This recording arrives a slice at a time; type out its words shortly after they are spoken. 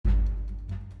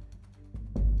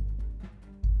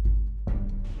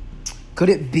Could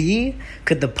it be?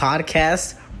 Could the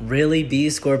podcast really be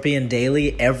Scorpion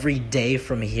Daily every day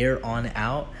from here on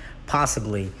out?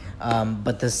 Possibly.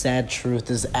 But the sad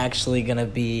truth is actually going to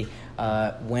be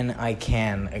when I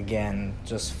can, again,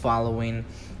 just following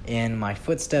in my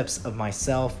footsteps of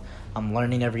myself. I'm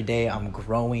learning every day. I'm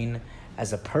growing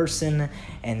as a person.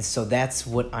 And so that's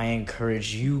what I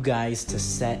encourage you guys to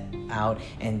set out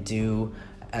and do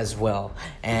as well.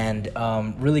 And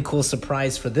really cool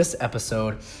surprise for this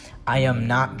episode. I am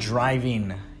not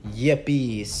driving.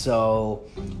 Yippee. So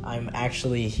I'm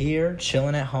actually here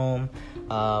chilling at home.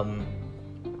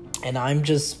 And I'm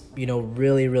just,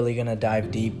 really going to dive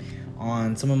deep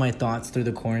on some of my thoughts through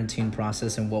the quarantine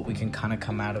process and what we can kind of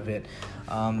come out of it.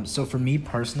 So for me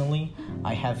personally,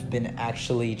 I have been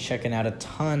actually checking out a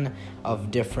ton of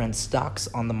different stocks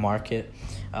on the market.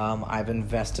 I've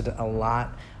invested a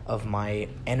lot of my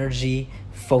energy,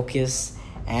 focus,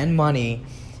 and money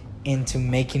into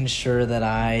making sure that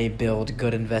I build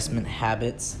good investment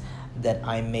habits, that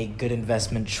I make good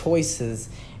investment choices,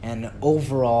 and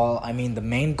overall, the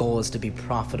main goal is to be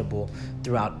profitable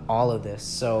throughout all of this.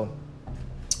 So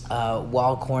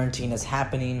while quarantine is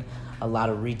happening, a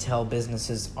lot of retail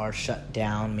businesses are shut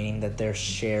down, meaning that their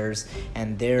shares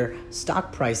and their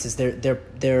stock prices,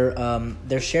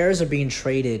 their shares are being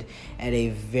traded at a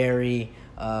very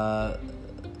high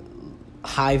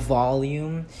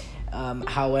volume.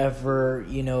 However,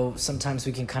 sometimes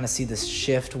we can kind of see this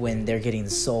shift when they're getting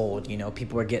sold.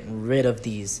 People are getting rid of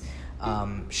these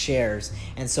shares.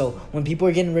 And so when people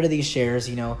are getting rid of these shares,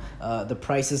 the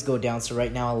prices go down. So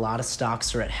right now, a lot of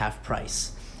stocks are at half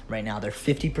price. Right now, they're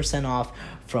 50% off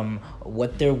from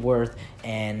what they're worth.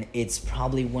 And it's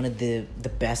probably one of the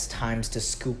best times to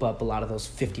scoop up a lot of those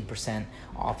 50%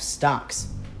 off stocks.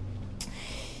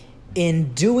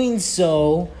 In doing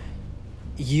so,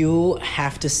 you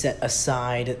have to set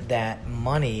aside that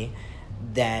money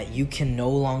that you can no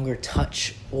longer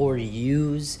touch or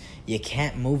use. You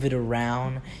can't move it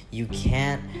around. You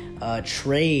can't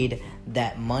trade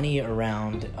that money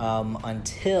around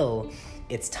until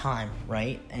it's time,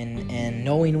 right? And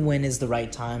knowing when is the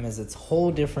right time is its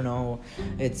whole different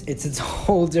its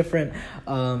whole different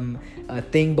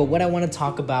thing. But what I want to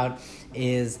talk about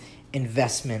is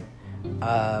investment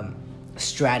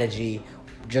strategy,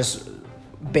 just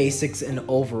basics and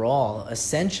overall.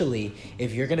 Essentially,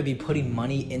 if you're going to be putting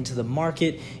money into the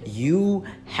market, you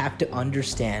have to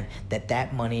understand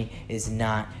that money is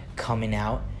not coming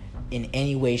out in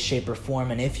any way, shape, or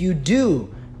form. And if you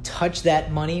do touch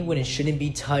that money when it shouldn't be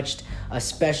touched,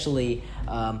 especially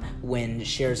when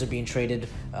shares are being traded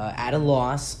at a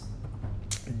loss,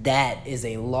 that is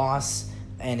a loss,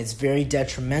 and it's very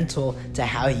detrimental to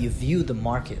how you view the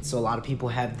market. So a lot of people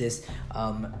have this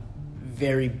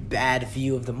very bad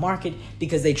view of the market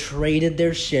because they traded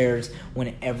their shares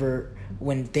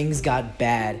when things got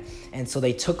bad, and so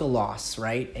they took a loss,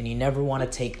 right? And you never want to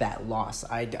take that loss.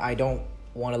 I don't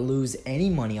want to lose any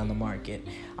money on the market.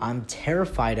 I'm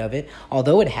terrified of it,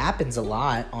 although it happens a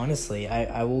lot. Honestly,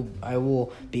 I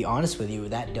will be honest with you,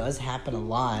 that does happen a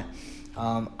lot.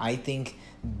 I think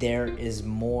there is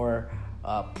more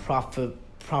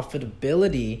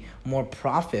profitability, more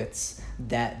profits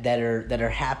that are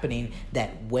happening that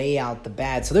weigh out the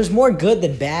bad. So there's more good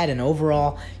than bad, and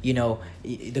overall,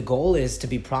 the goal is to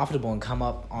be profitable and come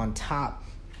up on top.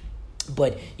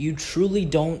 But you truly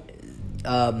don't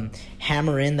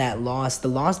hammer in that loss. The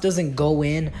loss doesn't go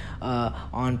in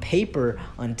on paper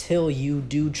until you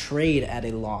do trade at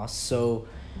a loss. So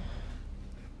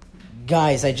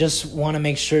guys, I just want to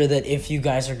make sure that if you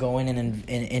guys are going and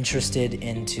interested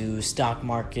into stock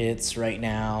markets right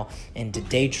now, into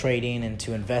day trading,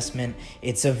 into investment,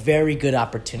 it's a very good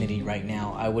opportunity right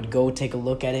now. I would go take a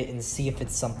look at it and see if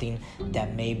it's something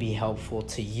that may be helpful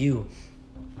to you.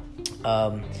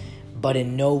 But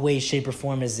in no way, shape, or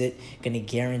form is it going to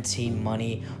guarantee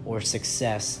money or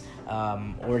success,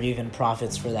 or even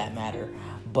profits for that matter.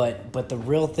 But the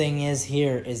real thing is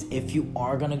if you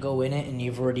are going to go in it and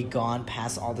you've already gone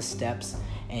past all the steps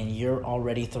and you're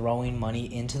already throwing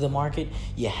money into the market,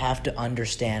 you have to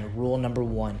understand rule number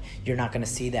one: you're not going to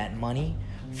see that money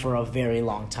for a very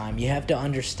long time. You have to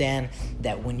understand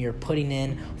that when you're putting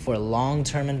in for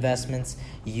long-term investments,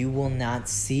 you will not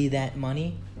see that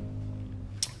money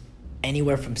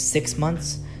anywhere from 6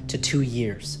 months to 2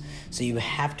 years. So you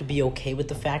have to be okay with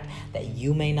the fact that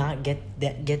you may not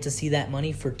get to see that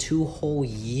money for 2 whole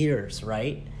years,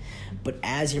 right? But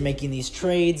as you're making these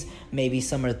trades, maybe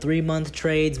some are 3-month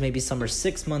trades, maybe some are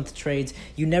 6-month trades,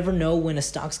 you never know when a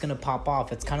stock's going to pop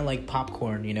off. It's kind of like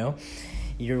popcorn,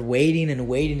 You're waiting and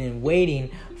waiting and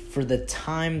waiting for the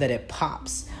time that it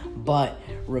pops. But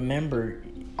remember,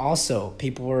 Also,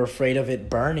 people were afraid of it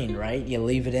burning, right? You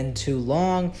leave it in too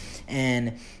long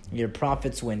and your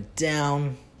profits went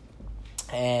down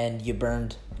and you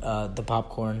burned the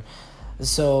popcorn.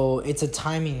 So it's a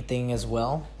timing thing as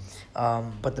well.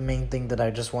 But the main thing that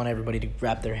I just want everybody to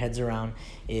wrap their heads around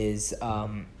is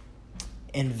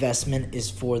investment is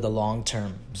for the long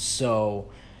term. So,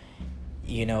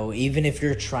 even if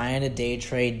you're trying to day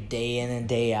trade day in and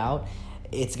day out,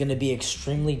 it's going to be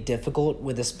extremely difficult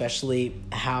with especially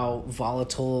how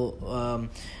volatile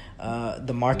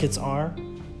the markets are.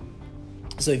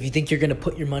 So if you think you're going to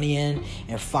put your money in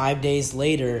and 5 days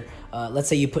later, let's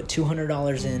say you put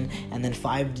 $200 in and then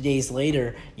 5 days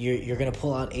later you're going to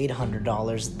pull out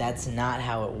 $800, that's not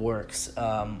how it works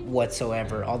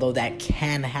whatsoever. Although that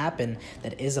can happen,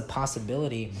 that is a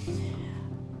possibility.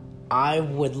 I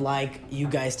would like you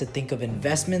guys to think of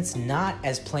investments not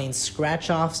as playing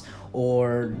scratch-offs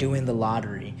or doing the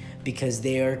lottery, because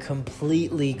they are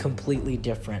completely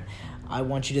different. I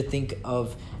want you to think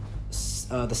of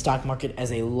the stock market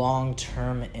as a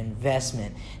long-term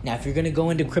investment. Now, if you're going to go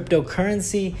into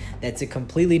cryptocurrency, that's a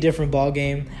completely different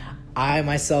ballgame. I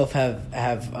myself have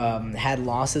had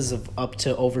losses of up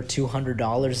to over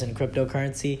 $200 in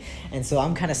cryptocurrency, and so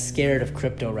I'm kind of scared of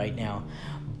crypto right now.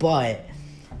 But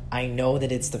I know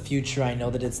that it's the future. I know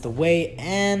that it's the way,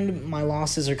 and my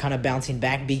losses are kind of bouncing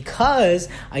back because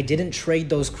I didn't trade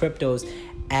those cryptos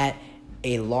at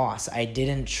a loss. I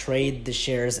didn't trade the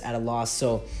shares at a loss.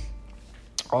 So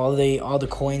all the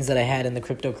coins that I had in the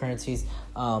cryptocurrencies,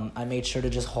 I made sure to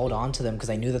just hold on to them because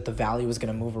I knew that the value was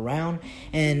going to move around.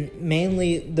 And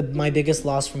mainly, my biggest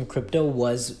loss from crypto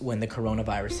was when the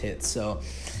coronavirus hit. So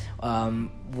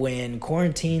when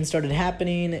quarantine started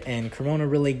happening and Corona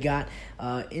really got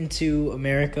into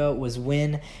America was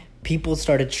when people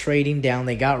started trading down.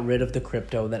 They got rid of the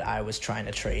crypto that I was trying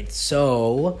to trade.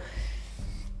 So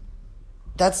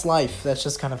that's life. That's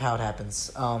just kind of how it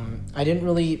happens. I didn't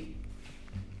really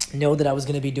know that I was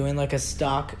going to be doing like a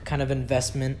stock kind of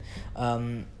investment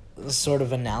sort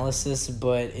of analysis,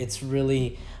 but it's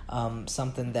really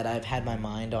something that I've had my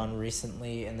mind on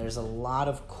recently, and there's a lot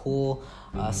of cool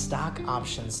stock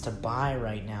options to buy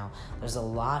right now. There's a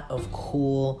lot of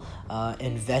cool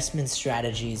investment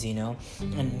strategies,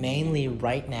 and mainly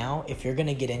right now, if you're going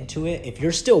to get into it, if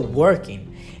you're still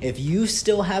working, if you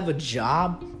still have a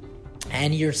job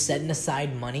and you're setting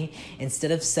aside money,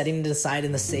 instead of setting it aside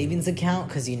in the savings account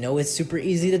because it's super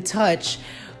easy to touch,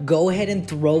 go ahead and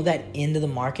throw that into the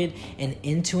market and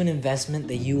into an investment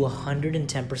that you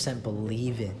 110%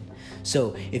 believe in.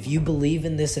 So if you believe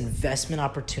in this investment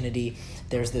opportunity,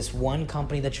 there's this one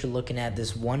company that you're looking at,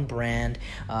 this one brand,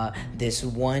 this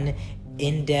one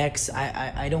index.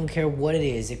 I don't care what it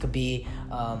is. It could be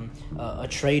a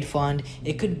trade fund.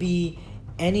 It could be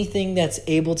anything that's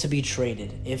able to be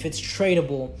traded. If it's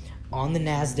tradable on the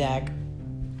NASDAQ,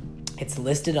 it's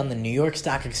listed on the New York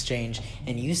Stock Exchange,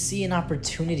 and you see an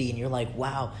opportunity and you're like,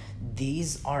 wow,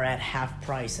 these are at half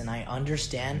price, and I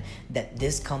understand that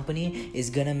this company is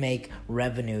going to make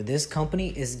revenue. This company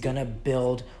is going to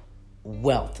build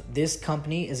wealth. This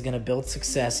company is going to build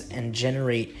success and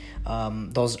generate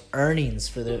those earnings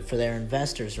for their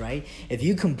investors, right? If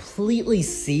you completely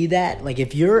see that, like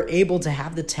if you're able to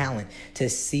have the talent to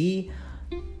see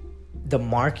the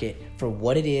market for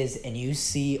what it is, and you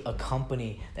see a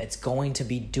company that's going to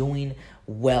be doing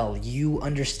well, you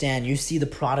understand, you see the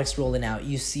products rolling out,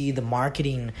 you see the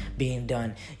marketing being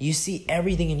done, you see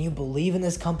everything, and you believe in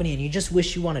this company, and you just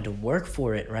wish you wanted to work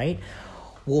for it, right?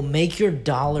 Well, make your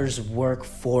dollars work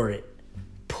for it.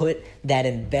 Put that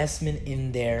investment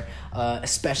in there,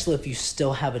 especially if you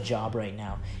still have a job right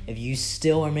now. If you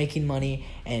still are making money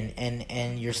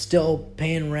and you're still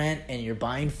paying rent and you're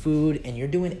buying food and you're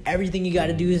doing everything you got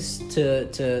to do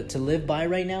to live by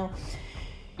right now,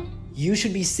 you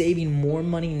should be saving more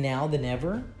money now than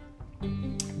ever,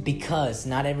 because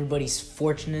not everybody's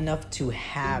fortunate enough to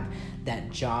have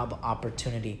that job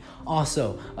opportunity.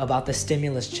 Also, about the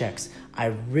stimulus checks, I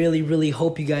really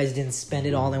hope you guys didn't spend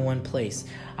it all in one place.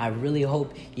 I really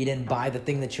hope you didn't buy the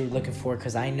thing that you were looking for,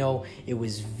 because I know it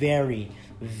was very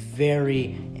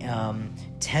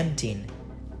tempting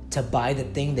to buy the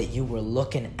thing that you were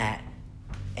looking at,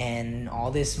 and all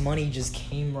this money just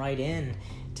came right in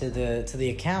to the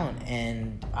account,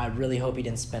 and I really hope you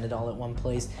didn't spend it all at one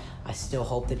place. I still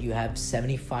hope that you have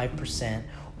 75%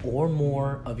 or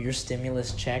more of your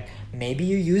stimulus check. Maybe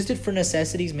you used it for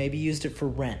necessities, maybe you used it for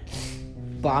rent.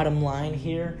 Bottom line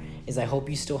here is I hope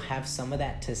you still have some of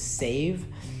that to save,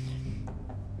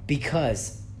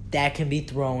 because that can be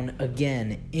thrown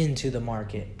again into the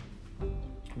market.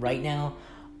 Right now,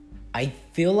 I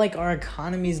feel like our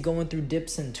economy is going through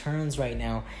dips and turns right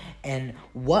now. And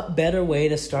what better way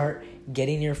to start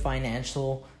getting your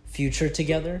financial future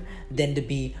together than to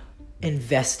be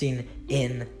investing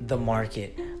in the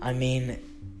market? I mean,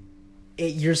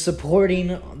 you're supporting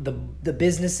the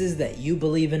businesses that you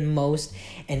believe in most.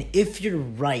 And if you're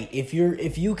right, if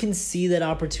you can see that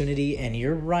opportunity and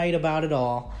you're right about it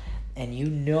all, and you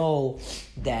know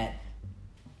that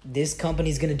this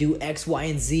company's gonna do X, Y,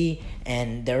 and Z,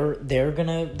 and they're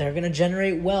gonna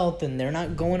generate wealth, and they're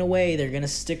not going away. They're gonna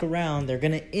stick around. They're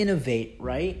gonna innovate,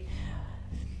 right?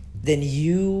 Then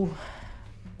you,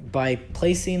 by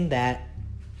placing that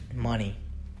money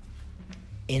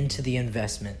into the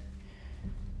investment,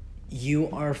 you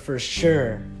are for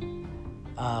sure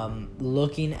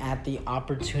looking at the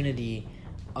opportunity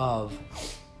of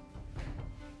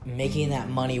making that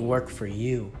money work for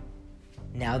you.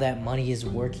 Now that money is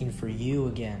working for you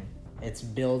again. It's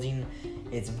building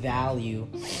its value,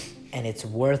 and it's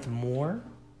worth more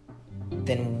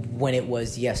than when it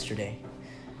was yesterday.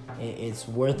 It's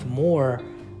worth more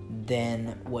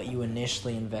than what you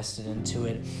initially invested into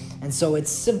it. And so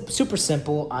it's super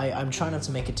simple. I'm trying not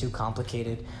to make it too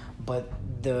complicated, but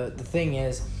the thing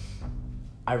is,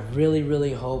 I really,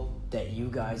 really hope that you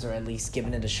guys are at least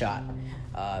giving it a shot.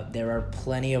 There are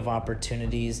plenty of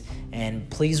opportunities, and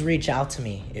please reach out to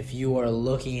me if you are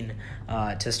looking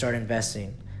to start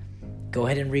investing. Go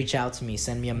ahead and reach out to me.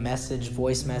 Send me a message,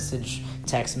 voice message,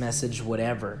 text message,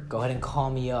 whatever. Go ahead and call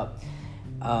me up.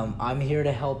 I'm here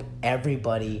to help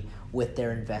everybody with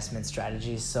their investment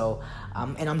strategies. So,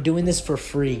 and I'm doing this for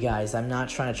free, guys. I'm not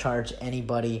trying to charge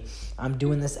anybody. I'm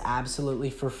doing this absolutely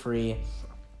for free.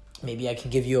 Maybe I can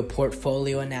give you a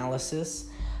portfolio analysis,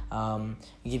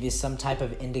 give you some type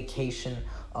of indication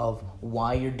of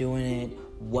why you're doing it,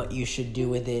 what you should do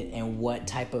with it, and what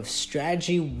type of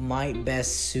strategy might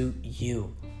best suit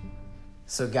you.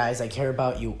 So guys, I care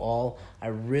about you all. I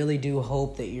really do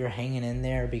hope that you're hanging in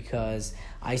there, because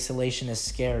isolation is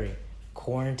scary.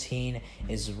 Quarantine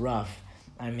is rough.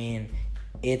 I mean,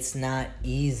 it's not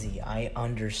easy. I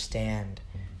understand.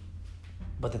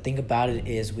 But the thing about it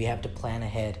is, we have to plan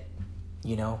ahead.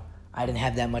 You know, I didn't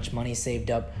have that much money saved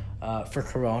up for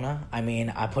Corona. I mean,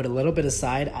 I put a little bit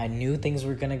aside. I knew things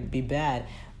were going to be bad.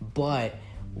 But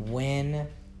when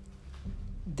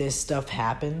this stuff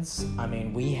happens, I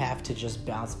mean, we have to just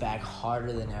bounce back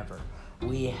harder than ever.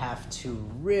 We have to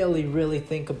really, really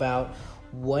think about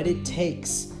what it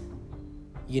takes,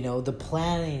 you know, the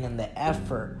planning and the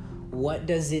effort. What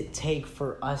does it take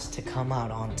for us to come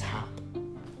out on top?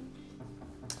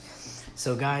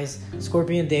 So guys,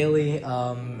 Scorpion Daily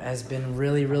has been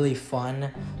really, really fun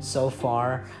so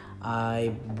far.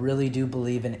 I really do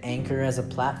believe in Anchor as a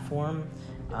platform,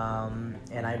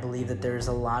 and I believe that there's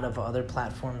a lot of other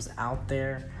platforms out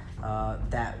there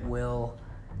that it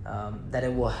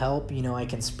will help. You know, I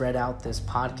can spread out this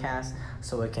podcast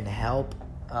so it can help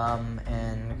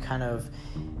and kind of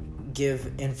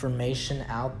give information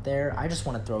out there. I just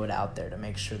want to throw it out there to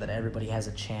make sure that everybody has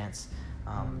a chance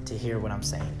to hear what I'm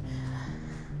saying.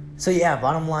 So yeah,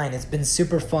 bottom line, it's been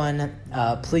super fun.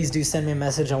 Please do send me a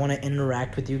message. I want to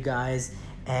interact with you guys,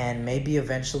 and maybe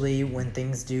eventually when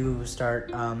things do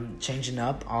start changing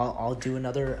up, I'll do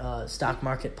another stock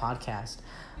market podcast.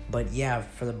 But yeah,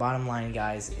 for the bottom line,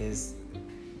 guys, is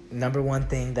number one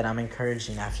thing that I'm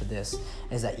encouraging after this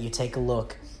is that you take a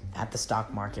look at the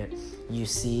stock market. You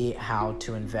see how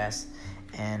to invest.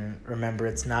 And remember,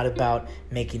 it's not about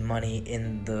making money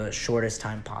in the shortest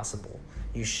time possible.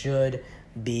 You should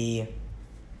be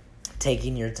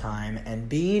taking your time and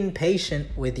being patient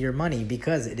with your money,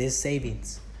 because it is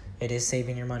savings. It is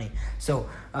saving your money. So,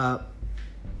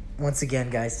 once again,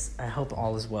 guys, I hope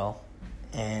all is well.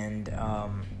 And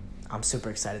I'm super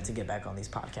excited to get back on these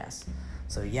podcasts.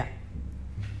 So, yeah.